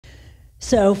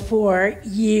So for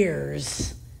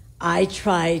years, I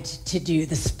tried to do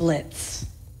the splits.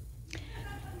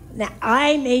 Now,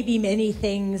 I may be many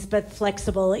things, but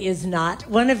flexible is not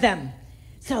one of them.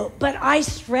 But I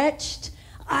stretched,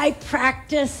 I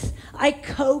practiced, I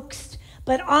coaxed,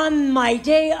 but on my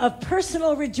day of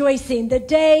personal rejoicing, the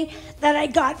day that I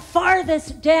got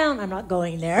farthest down, I'm not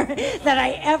going there, that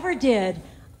I ever did,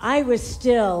 I was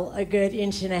still a good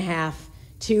 1.5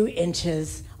 to 2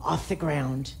 inches off the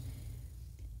ground.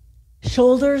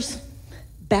 Shoulders,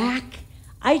 back,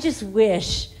 I just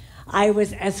wish I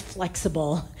was as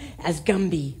flexible as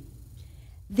Gumby.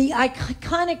 The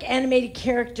iconic animated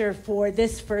character for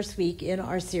this first week in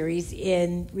our series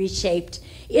in Reshaped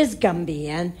is Gumby,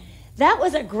 and that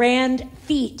was a grand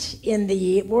feat in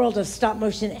the world of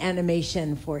stop-motion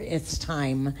animation for its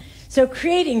time. So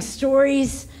creating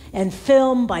stories and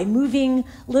film by moving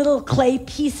little clay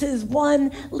pieces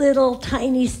one little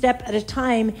tiny step at a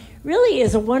time really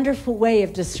is a wonderful way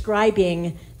of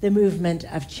describing the movement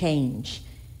of change.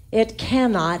 It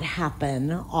cannot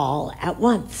happen all at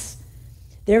once.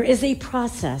 There is a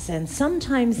process, and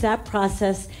sometimes that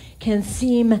process can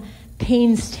seem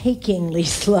painstakingly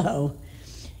slow.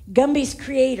 Gumby's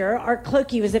creator, Art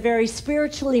Clokey, was a very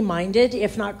spiritually minded,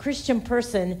 if not Christian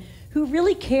person who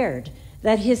really cared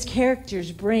that his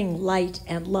characters bring light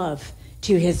and love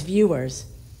to his viewers.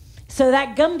 So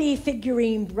that Gumby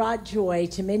figurine brought joy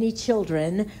to many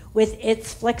children with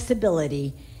its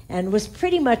flexibility and was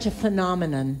pretty much a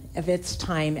phenomenon of its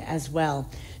time as well.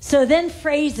 So then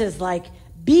phrases like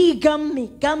 "Be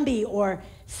Gumby" or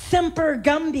 "Semper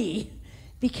Gumby"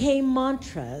 became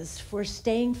mantras for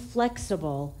staying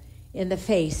flexible in the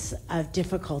face of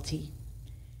difficulty.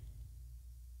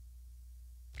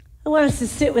 I want us to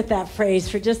sit with that phrase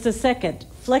for just a second.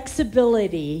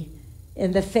 Flexibility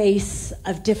in the face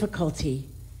of difficulty.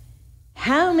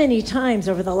 How many times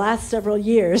over the last several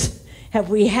years have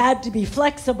we had to be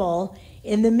flexible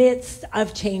in the midst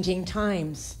of changing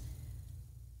times?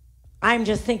 I'm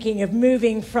just thinking of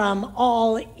moving from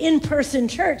all in-person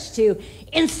church to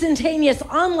instantaneous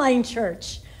online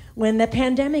church when the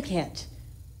pandemic hit.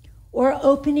 Or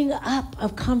opening up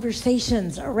of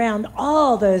conversations around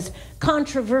all those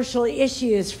controversial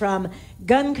issues from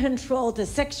gun control to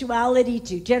sexuality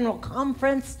to general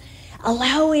conference,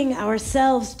 allowing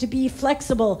ourselves to be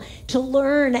flexible, to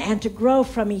learn and to grow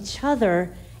from each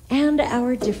other and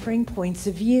our differing points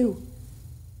of view.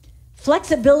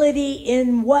 Flexibility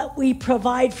in what we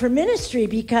provide for ministry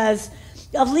because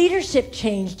of leadership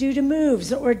change due to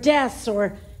moves or deaths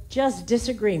or just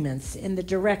disagreements in the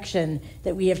direction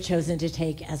that we have chosen to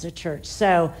take as a church.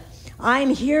 So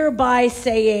I'm hereby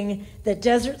saying that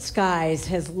Desert Skies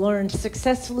has learned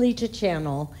successfully to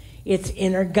channel its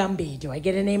inner Gumby. Do I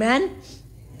get an amen?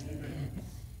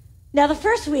 Now, the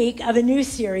first week of a new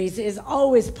series is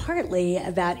always partly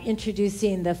about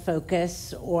introducing the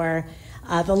focus or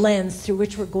the lens through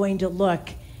which we're going to look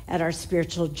at our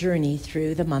spiritual journey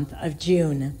through the month of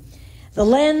June. The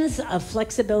lens of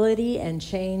flexibility and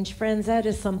change, friends, that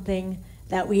is something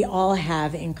that we all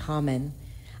have in common.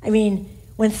 I mean,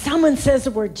 when someone says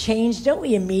the word change, don't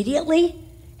we immediately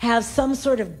have some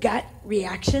sort of gut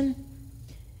reaction?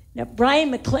 Now,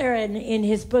 Brian McLaren, in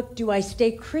his book, Do I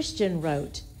Stay Christian,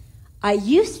 wrote, "I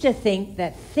used to think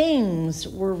that things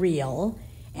were real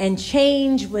and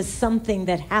change was something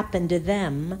that happened to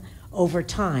them over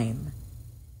time.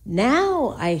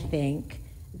 Now I think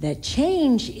that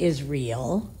change is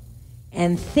real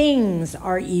and things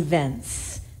are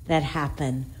events that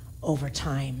happen over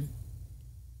time.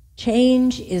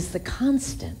 Change is the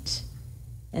constant,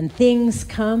 and things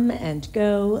come and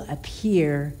go,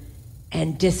 appear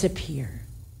and disappear."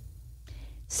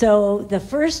 So the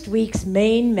first week's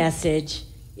main message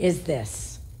is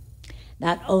this: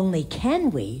 not only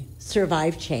can we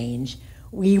survive change,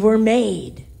 we were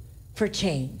made for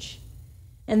change.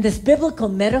 And this biblical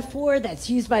metaphor that's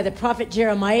used by the prophet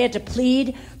Jeremiah to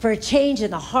plead for a change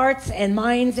in the hearts and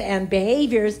minds and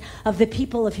behaviors of the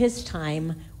people of his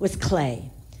time was clay.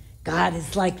 God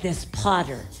is like this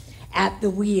potter at the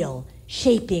wheel,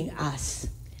 shaping us.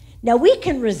 Now we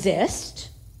can resist,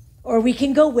 or we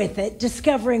can go with it,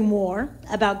 discovering more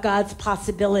about God's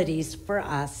possibilities for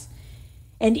us.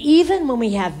 And even when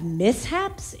we have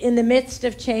mishaps in the midst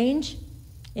of change,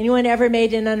 anyone ever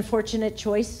made an unfortunate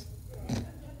choice?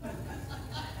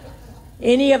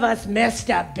 Any of us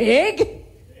messed up big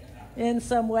in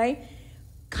some way?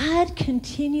 God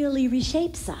continually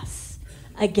reshapes us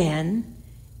again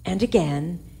and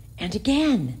again and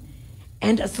again.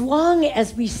 And as long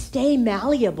as we stay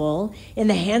malleable in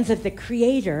the hands of the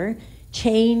Creator,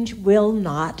 change will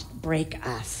not break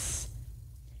us.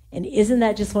 And isn't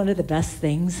that just one of the best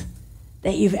things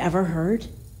that you've ever heard?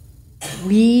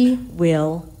 We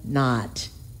will not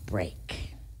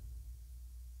break.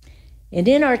 And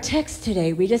in our text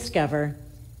today, we discover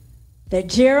that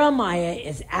Jeremiah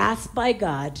is asked by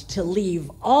God to leave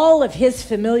all of his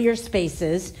familiar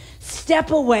spaces,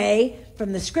 step away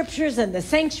from the scriptures and the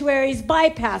sanctuaries,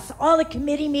 bypass all the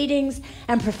committee meetings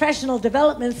and professional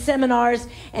development seminars,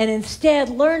 and instead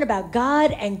learn about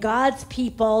God and God's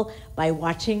people by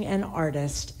watching an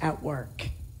artist at work.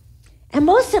 And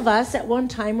most of us, at one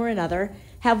time or another,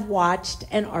 have watched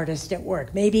an artist at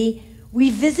work. Maybe we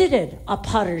visited a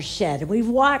potter's shed and we've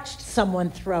watched someone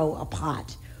throw a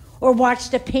pot, or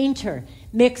watched a painter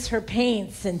mix her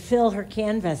paints and fill her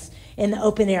canvas in the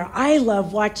open air. I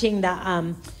love watching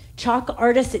the chalk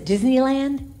artists at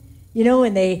Disneyland,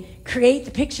 when they create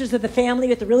the pictures of the family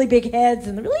with the really big heads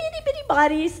and the really itty-bitty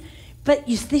bodies, but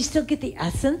they still get the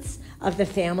essence of the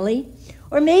family.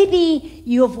 Or maybe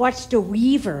you have watched a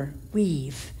weaver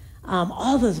weave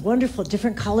all those wonderful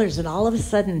different colors, and all of a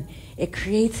sudden it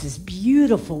creates this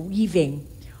beautiful weaving.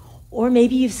 Or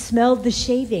maybe you've smelled the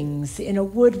shavings in a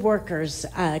woodworker's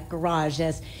garage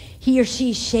as he or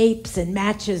she shapes and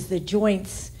matches the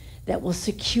joints that will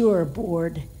secure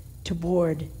board to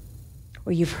board.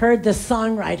 Or you've heard the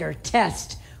songwriter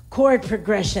test chord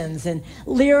progressions and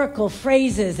lyrical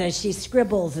phrases as she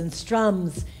scribbles and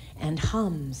strums and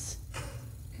hums.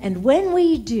 And when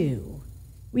we do,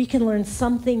 we can learn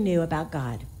something new about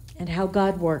God and how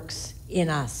God works in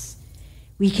us.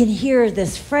 We can hear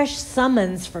this fresh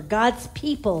summons for God's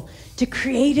people to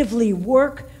creatively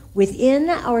work within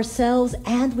ourselves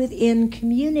and within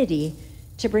community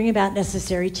to bring about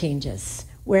necessary changes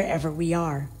wherever we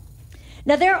are.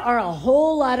 Now, there are a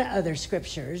whole lot of other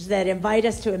scriptures that invite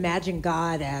us to imagine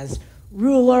God as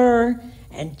ruler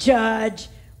and judge,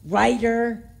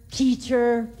 writer,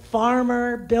 teacher,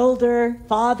 farmer, builder,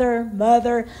 father,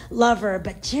 mother, lover.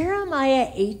 But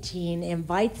Jeremiah 18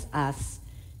 invites us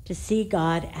to see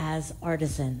God as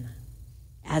artisan,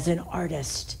 as an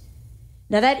artist.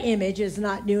 Now, that image is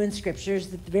not new in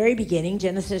scriptures. At the very beginning,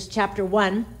 Genesis chapter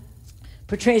 1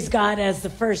 portrays God as the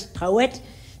first poet,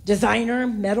 designer,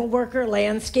 metalworker,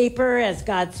 landscaper, as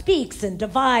God speaks and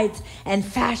divides and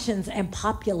fashions and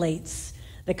populates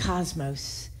the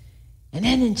cosmos. And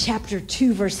then in chapter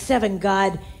 2, verse 7,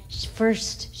 God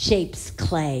first shapes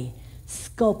clay,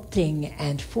 sculpting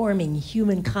and forming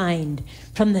humankind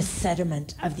from the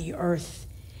sediment of the earth.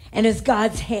 And as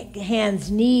God's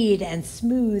hands knead and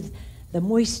smooth the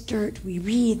moist dirt, we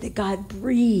read that God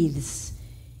breathes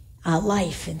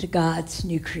life into God's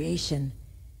new creation,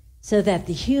 so that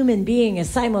the human being is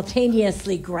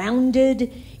simultaneously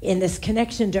grounded in this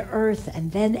connection to earth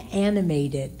and then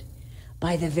animated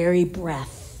by the very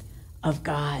breath of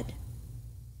God.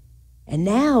 And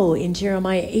now in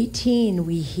Jeremiah 18,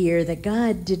 we hear that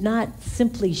God did not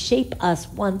simply shape us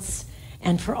once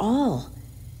and for all.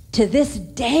 To this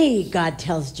day, God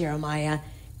tells Jeremiah,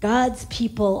 God's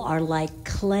people are like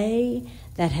clay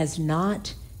that has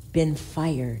not been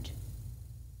fired.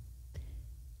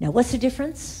 Now, what's the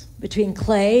difference between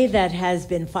clay that has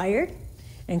been fired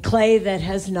and clay that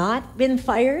has not been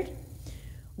fired?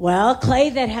 Well, clay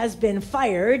that has been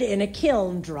fired in a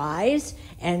kiln dries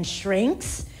and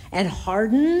shrinks and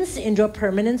hardens into a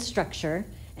permanent structure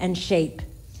and shape.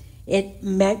 It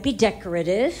might be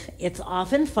decorative, it's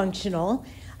often functional,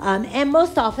 and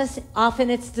most often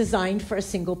it's designed for a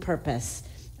single purpose: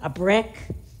 a brick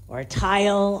or a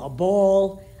tile, a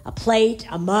bowl, a plate,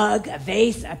 a mug, a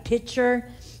vase, a pitcher,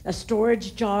 a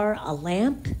storage jar, a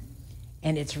lamp,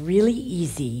 and it's really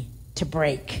easy to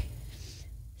break.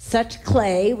 Such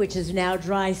clay, which is now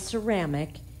dry ceramic,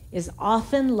 is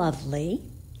often lovely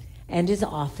and is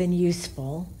often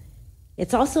useful.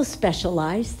 It's also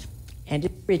specialized, and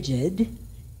it's rigid,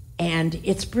 and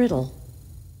it's brittle.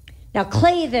 Now,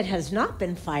 clay that has not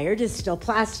been fired is still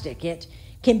plastic. It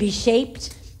can be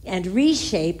shaped and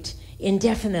reshaped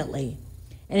indefinitely.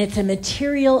 And it's a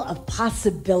material of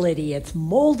possibility. It's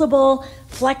moldable,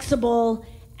 flexible,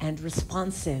 and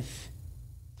responsive.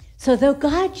 So though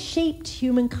God shaped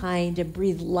humankind and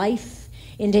breathed life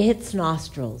into its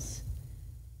nostrils,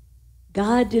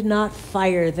 God did not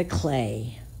fire the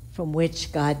clay from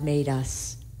which God made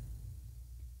us.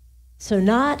 So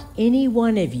not any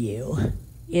one of you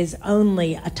is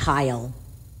only a tile,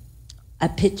 a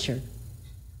pitcher,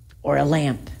 or a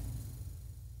lamp.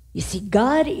 You see,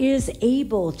 God is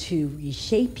able to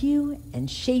reshape you and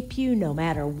shape you no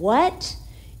matter what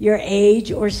your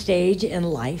age or stage in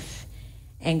life,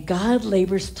 and God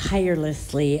labors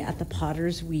tirelessly at the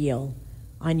potter's wheel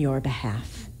on your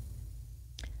behalf.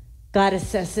 God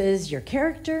assesses your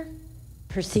character,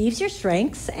 perceives your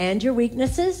strengths and your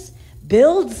weaknesses,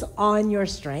 builds on your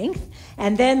strength,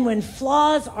 and then when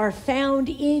flaws are found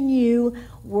in you,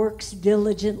 works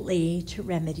diligently to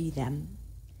remedy them.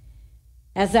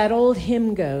 As that old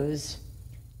hymn goes,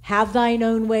 have thine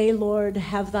own way, Lord,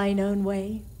 have thine own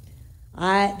way.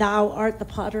 Thou art the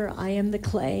potter, I am the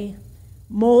clay.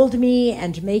 Mold me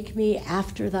and make me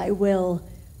after thy will,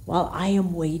 while I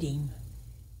am waiting,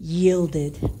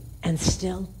 yielded and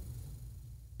still.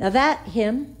 Now that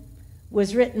hymn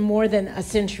was written more than a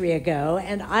century ago,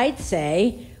 and I'd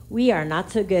say we are not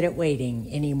so good at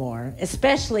waiting anymore,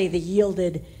 especially the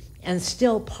yielded and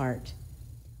still part.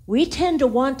 We tend to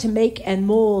want to make and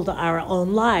mold our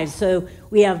own lives, so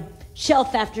we have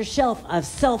shelf after shelf of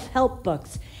self-help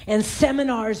books and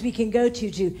seminars we can go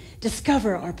to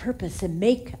discover our purpose and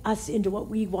make us into what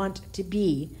we want to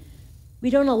be. We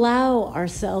don't allow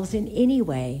ourselves in any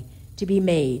way to be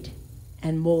made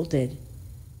and molded.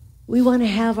 We want to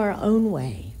have our own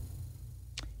way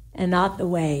and not the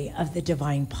way of the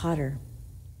divine potter.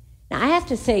 Now, I have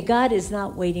to say, God is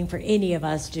not waiting for any of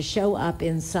us to show up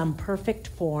in some perfect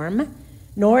form,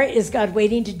 nor is God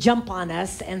waiting to jump on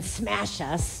us and smash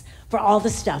us for all the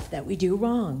stuff that we do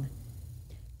wrong.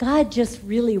 God just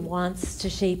really wants to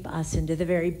shape us into the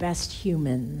very best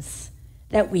humans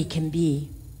that we can be.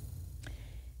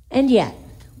 And yet,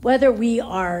 whether we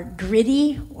are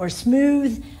gritty or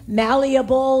smooth,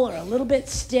 malleable or a little bit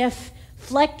stiff,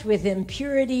 flecked with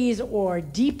impurities or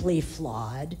deeply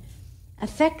flawed,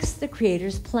 affects the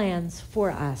Creator's plans for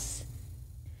us.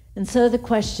 And so the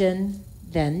question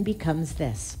then becomes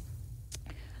this: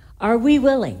 are we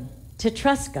willing to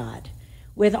trust God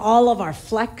with all of our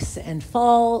flecks and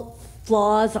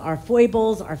flaws, our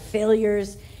foibles, our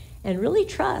failures, and really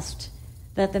trust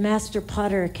that the Master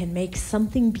Potter can make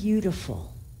something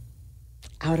beautiful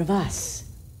out of us?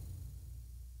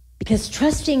 Because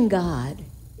trusting God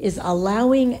is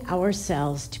allowing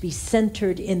ourselves to be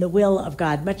centered in the will of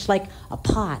God, much like a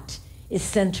pot is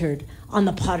centered on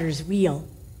the potter's wheel.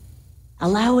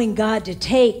 Allowing God to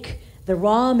take the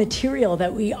raw material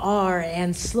that we are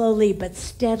and slowly but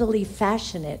steadily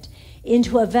fashion it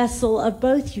into a vessel of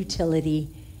both utility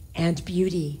and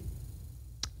beauty.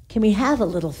 Can we have a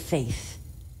little faith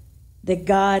that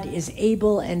God is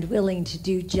able and willing to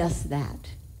do just that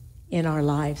in our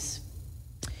lives?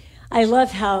 I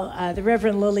love how the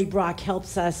Reverend Lily Brock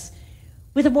helps us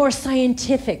with a more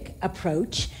scientific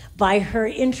approach by her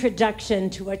introduction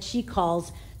to what she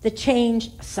calls the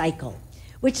change cycle,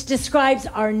 which describes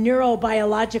our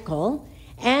neurobiological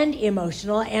and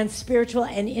emotional and spiritual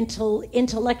and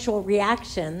intellectual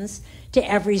reactions to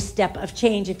every step of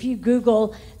change. If you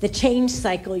Google the change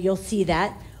cycle, you'll see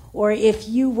that. Or if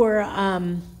you were,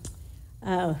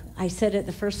 I said it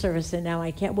the first service and now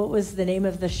I can't, what was the name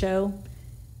of the show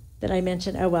that I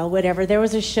mentioned? Oh, well, whatever. There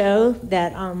was a show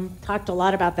that talked a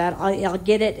lot about that. I'll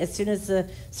get it as soon as the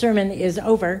sermon is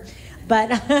over.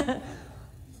 But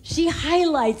she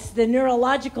highlights the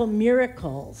neurological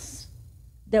miracles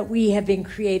that we have been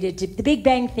created to. The Big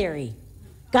Bang Theory.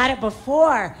 Got it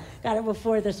before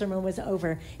the sermon was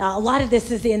over. A lot of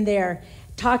this is in there.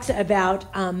 Talks about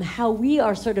how we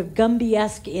are sort of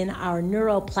Gumby-esque in our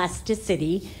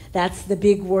neuroplasticity. That's the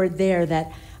big word there,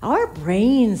 that our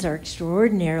brains are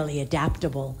extraordinarily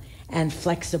adaptable and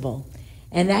flexible.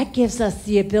 And that gives us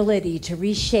the ability to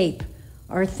reshape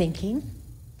our thinking,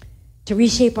 to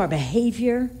reshape our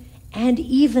behavior, and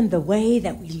even the way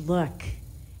that we look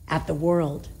at the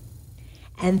world.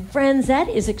 And friends, that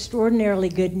is extraordinarily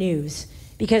good news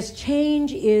because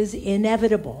change is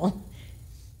inevitable.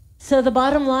 So the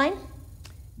bottom line,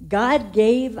 God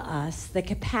gave us the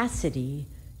capacity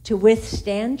to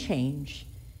withstand change,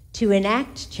 to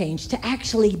enact change, to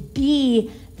actually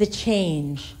be the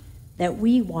change that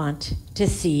we want to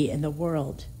see in the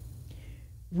world.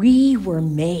 We were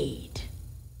made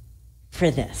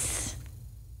for this.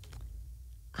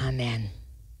 Amen.